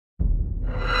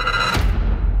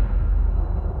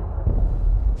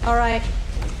All right,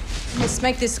 let's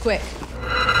make this quick.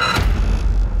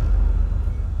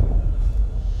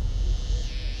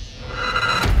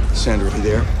 Sandra, are you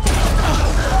there?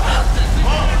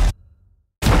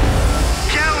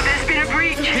 Joe, there's been a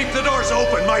breach. Keep the doors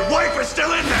open. My wife is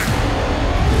still in there.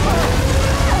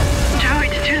 Joe,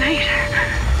 it's too late.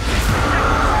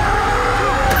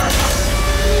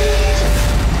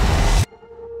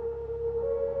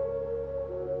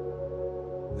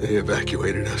 They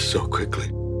evacuated us so quickly.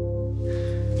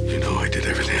 You know, I did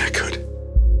everything I could.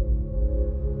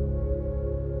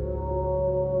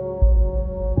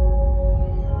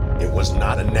 It was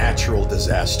not a natural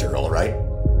disaster, all right?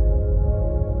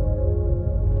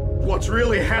 What's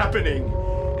really happening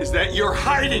is that you're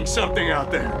hiding something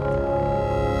out there.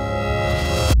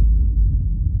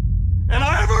 And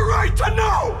I have a right to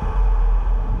know!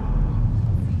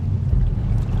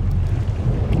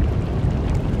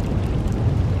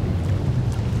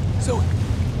 So...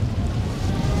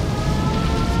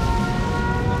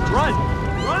 Run!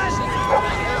 Run!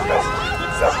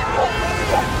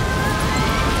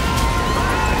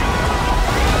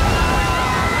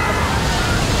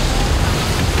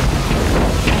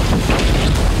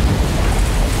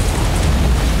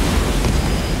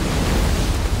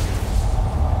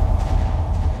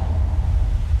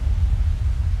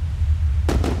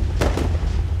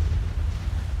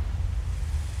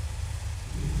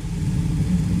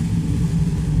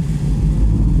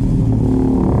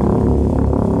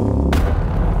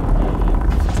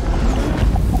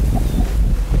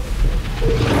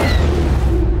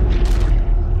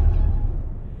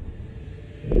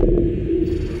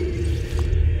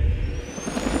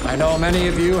 I know many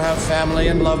of you have family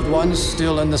and loved ones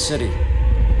still in the city,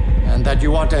 and that you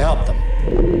want to help them.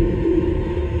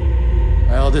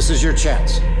 Well, this is your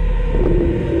chance.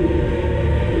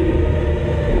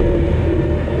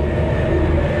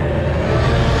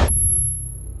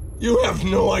 You have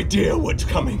no idea what's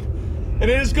coming, and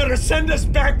it is gonna send us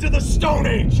back to the Stone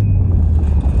Age!